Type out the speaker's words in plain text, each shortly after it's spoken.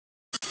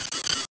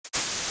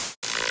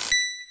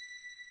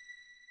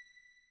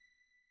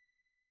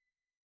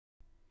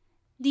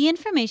The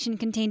information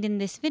contained in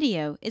this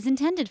video is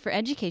intended for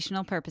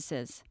educational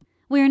purposes.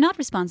 We are not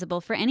responsible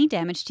for any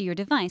damage to your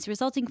device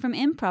resulting from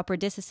improper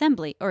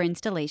disassembly or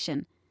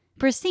installation.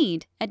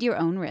 Proceed at your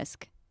own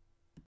risk.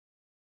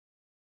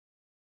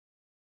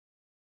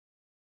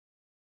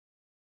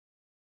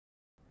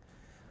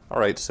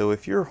 Alright, so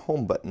if your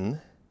home button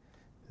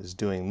is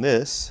doing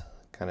this,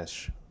 kind of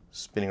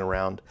spinning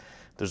around,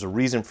 there's a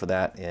reason for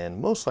that, and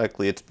most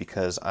likely it's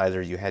because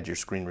either you had your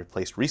screen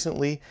replaced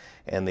recently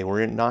and they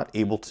were not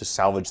able to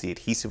salvage the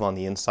adhesive on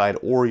the inside,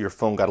 or your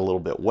phone got a little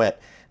bit wet.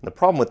 And the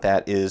problem with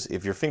that is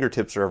if your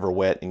fingertips are ever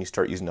wet and you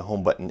start using the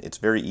home button, it's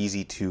very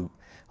easy to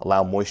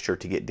allow moisture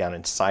to get down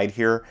inside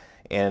here,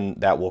 and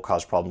that will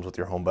cause problems with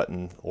your home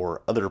button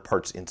or other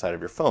parts inside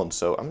of your phone.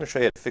 So I'm going to show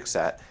you how to fix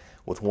that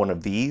with one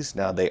of these.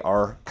 Now, they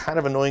are kind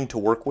of annoying to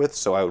work with,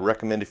 so I would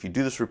recommend if you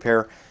do this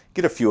repair,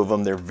 get a few of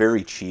them. They're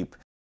very cheap.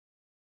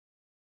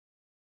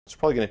 It's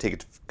probably going to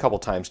take a couple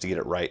times to get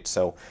it right.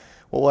 So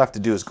what we'll have to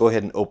do is go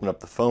ahead and open up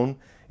the phone.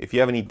 If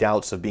you have any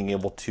doubts of being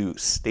able to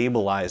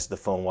stabilize the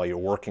phone while you're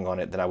working on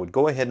it, then I would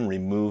go ahead and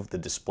remove the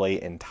display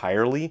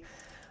entirely.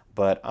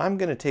 But I'm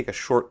going to take a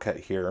shortcut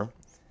here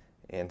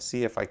and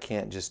see if I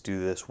can't just do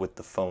this with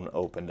the phone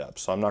opened up.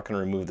 So I'm not going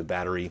to remove the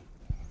battery,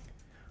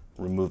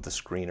 remove the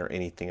screen, or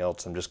anything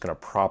else. I'm just going to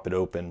prop it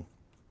open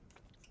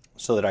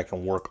so that I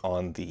can work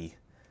on the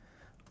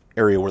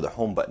area where the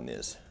home button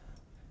is.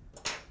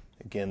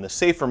 Again, the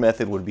safer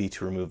method would be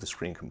to remove the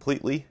screen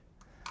completely,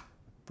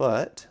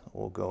 but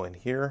we'll go in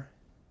here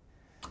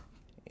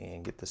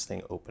and get this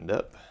thing opened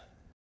up.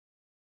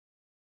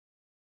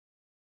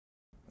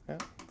 Yeah.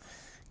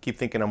 Keep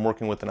thinking I'm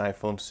working with an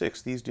iPhone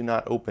 6. These do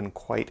not open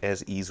quite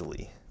as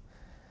easily.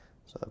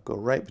 So I'll go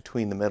right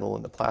between the metal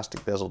and the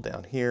plastic bezel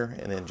down here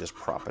and then just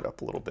prop it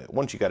up a little bit.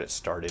 Once you got it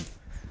started,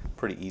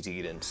 pretty easy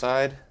to get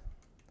inside.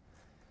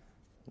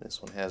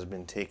 This one has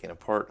been taken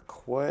apart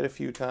quite a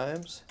few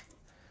times.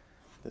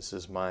 This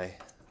is my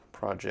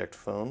project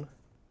phone.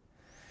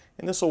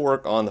 And this will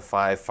work on the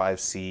 5,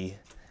 5C,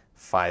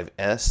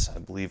 5S. I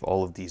believe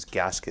all of these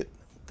gasket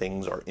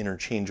things are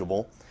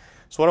interchangeable.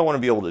 So what I want to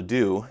be able to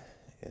do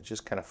is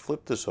just kind of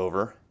flip this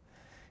over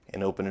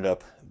and open it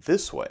up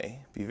this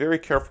way. Be very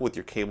careful with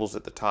your cables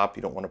at the top.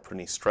 You don't want to put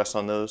any stress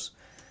on those.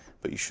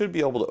 But you should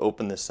be able to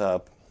open this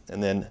up.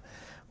 And then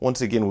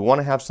once again, we want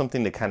to have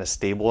something to kind of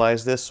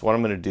stabilize this. So what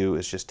I'm going to do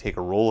is just take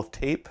a roll of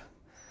tape,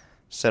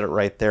 set it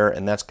right there,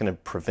 and that's going to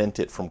prevent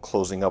it from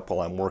closing up while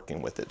I'm working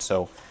with it.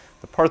 So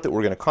the part that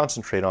we're going to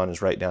concentrate on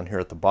is right down here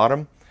at the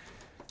bottom.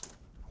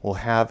 We'll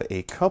have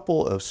a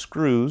couple of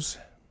screws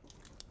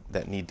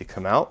that need to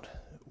come out,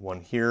 one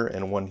here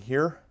and one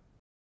here.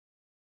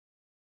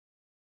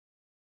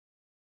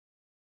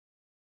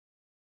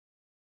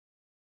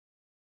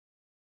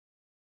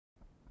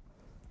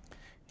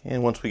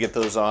 And once we get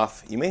those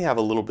off, you may have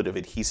a little bit of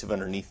adhesive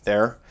underneath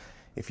there.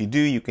 If you do,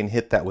 you can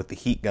hit that with the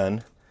heat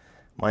gun.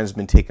 Mine's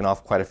been taken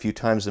off quite a few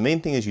times. The main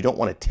thing is you don't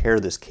want to tear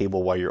this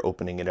cable while you're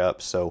opening it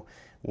up. So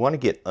we want to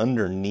get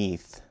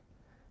underneath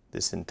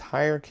this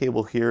entire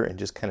cable here and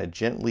just kind of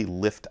gently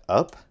lift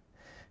up.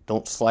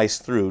 Don't slice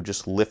through,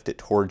 just lift it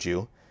towards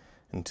you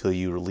until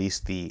you release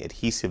the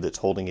adhesive that's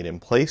holding it in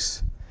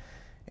place.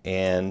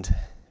 And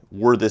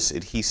were this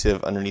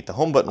adhesive underneath the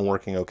home button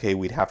working okay,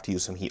 we'd have to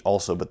use some heat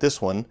also. But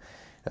this one,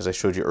 as I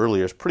showed you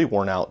earlier, is pretty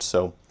worn out.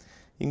 So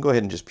you can go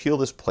ahead and just peel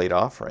this plate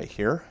off right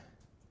here.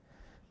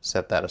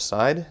 Set that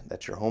aside.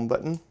 That's your home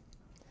button.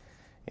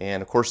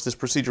 And of course, this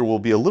procedure will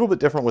be a little bit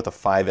different with a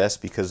 5S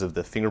because of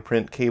the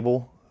fingerprint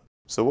cable.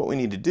 So what we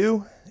need to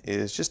do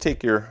is just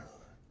take your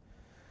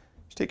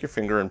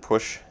finger and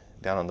push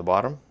down on the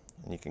bottom,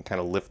 and you can kind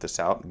of lift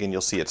this out. Again,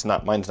 you'll see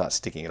mine's not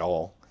sticking at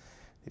all.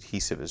 The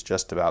adhesive is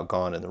just about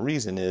gone, and the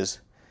reason is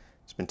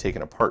it's been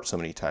taken apart so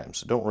many times.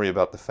 So don't worry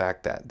about the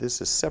fact that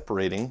this is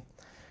separating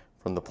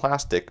from the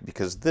plastic,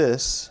 because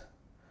this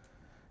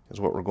is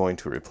what we're going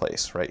to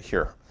replace right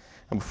here.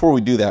 And before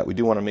we do that, we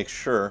do want to make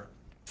sure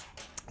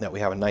that we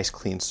have a nice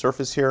clean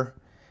surface here.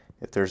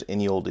 If there's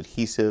any old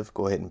adhesive,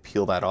 go ahead and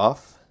peel that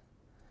off.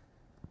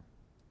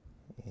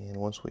 And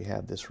once we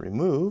have this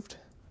removed,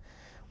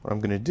 what I'm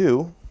going to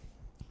do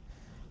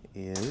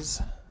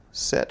is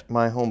set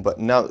my home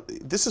button. Now,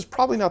 this is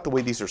probably not the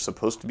way these are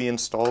supposed to be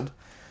installed.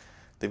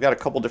 They've got a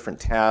couple different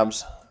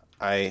tabs.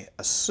 I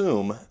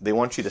assume they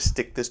want you to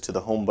stick this to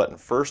the home button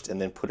first and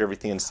then put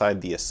everything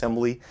inside the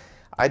assembly.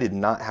 I did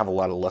not have a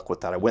lot of luck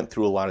with that. I went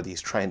through a lot of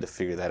these trying to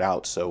figure that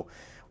out. So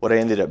what I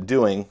ended up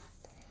doing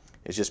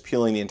is just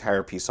peeling the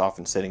entire piece off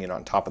and setting it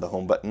on top of the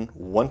home button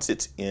once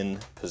it's in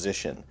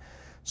position.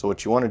 So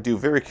what you want to do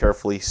very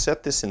carefully,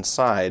 set this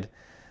inside,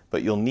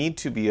 but you'll need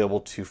to be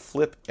able to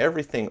flip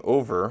everything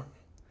over.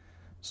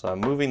 So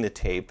I'm moving the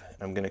tape.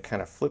 I'm going to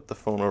kind of flip the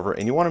phone over,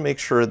 and you want to make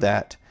sure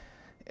that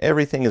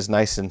everything is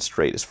nice and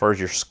straight as far as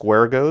your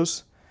square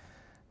goes,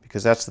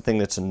 because that's the thing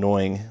that's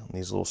annoying.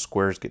 These little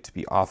squares get to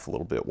be off a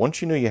little bit.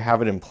 Once you know you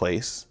have it in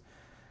place,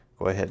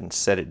 go ahead and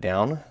set it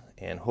down,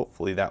 and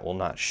hopefully that will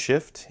not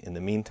shift. In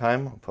the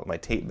meantime, I'll put my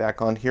tape back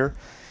on here.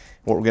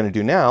 What we're going to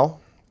do now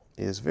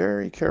is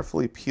very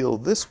carefully peel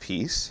this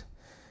piece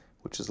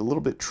which is a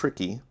little bit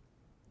tricky.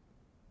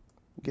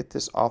 Get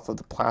this off of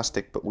the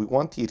plastic, but we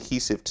want the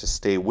adhesive to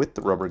stay with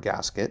the rubber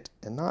gasket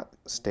and not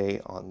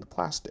stay on the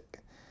plastic.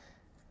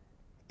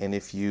 And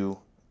if you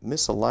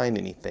misalign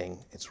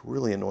anything, it's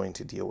really annoying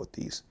to deal with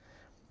these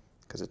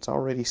because it's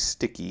already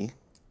sticky. And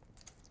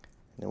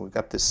then we've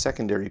got this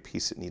secondary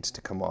piece that needs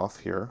to come off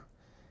here.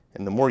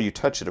 And the more you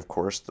touch it, of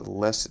course, the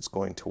less it's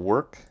going to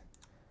work.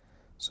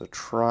 So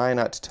try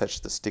not to touch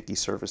the sticky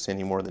surface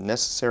any more than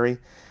necessary.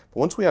 But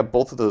once we have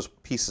both of those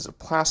pieces of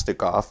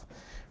plastic off,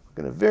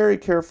 we're going to very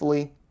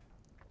carefully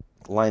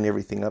line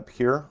everything up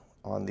here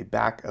on the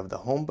back of the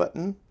home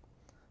button.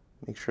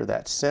 Make sure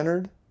that's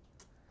centered.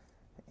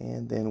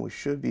 And then we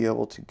should be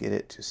able to get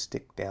it to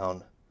stick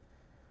down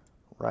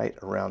right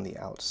around the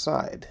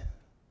outside.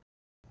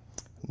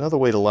 Another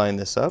way to line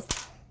this up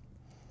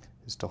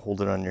is to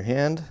hold it on your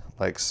hand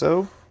like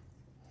so.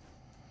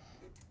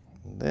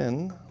 And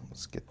then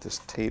let's get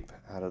this tape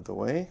out of the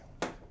way.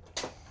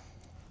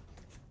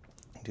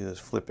 Do is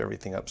flip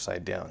everything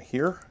upside down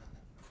here.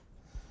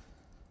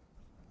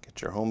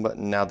 Get your home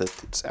button now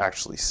that it's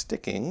actually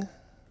sticking.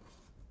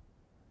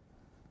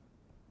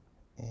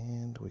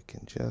 And we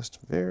can just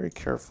very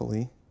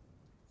carefully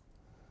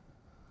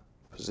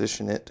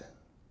position it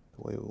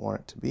the way we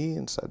want it to be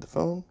inside the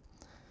phone.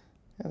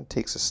 And it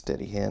takes a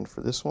steady hand for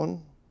this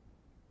one.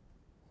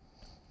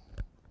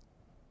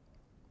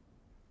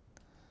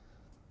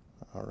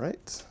 All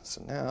right,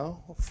 so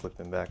now we'll flip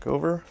him back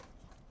over.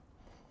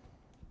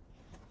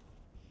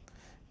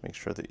 Make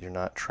sure that you're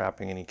not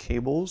trapping any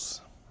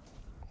cables.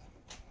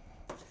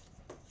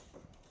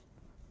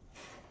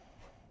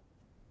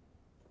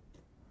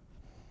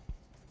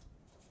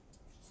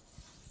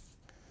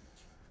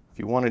 If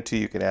you wanted to,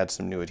 you could add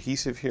some new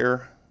adhesive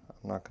here.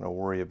 I'm not going to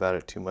worry about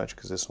it too much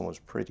because this one was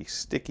pretty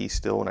sticky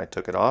still when I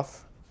took it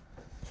off.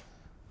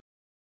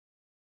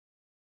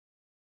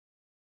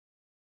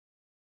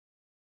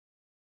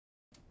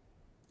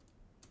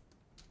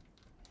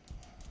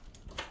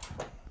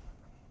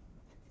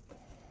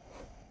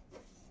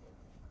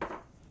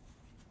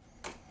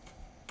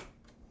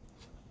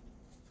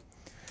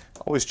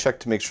 Always check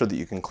to make sure that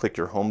you can click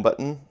your home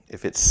button.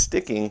 If it's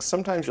sticking,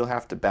 sometimes you'll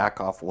have to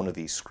back off one of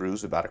these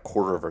screws about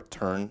 1/4 of a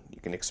turn. You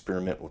can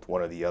experiment with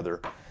one or the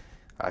other.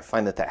 I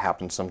find that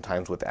happens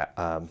sometimes with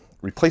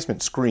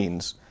replacement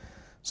screens.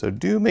 So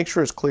do make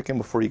sure it's clicking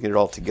before you get it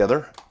all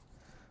together.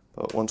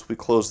 But once we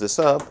close this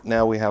up,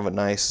 now we have a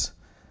nice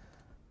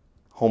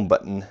home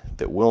button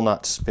that will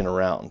not spin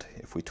around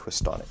if we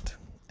twist on it.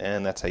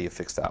 And that's how you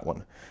fix that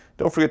one.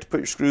 Don't forget to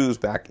put your screws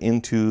back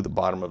into the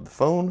bottom of the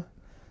phone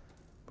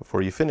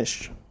before you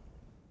finish.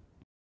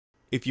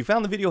 If you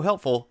found the video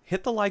helpful,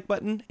 hit the like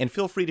button and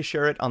feel free to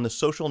share it on the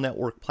social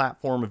network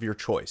platform of your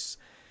choice.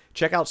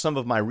 Check out some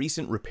of my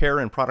recent repair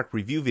and product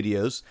review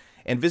videos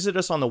and visit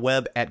us on the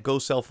web at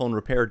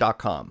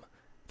gocellphonerepair.com.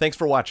 Thanks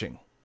for watching.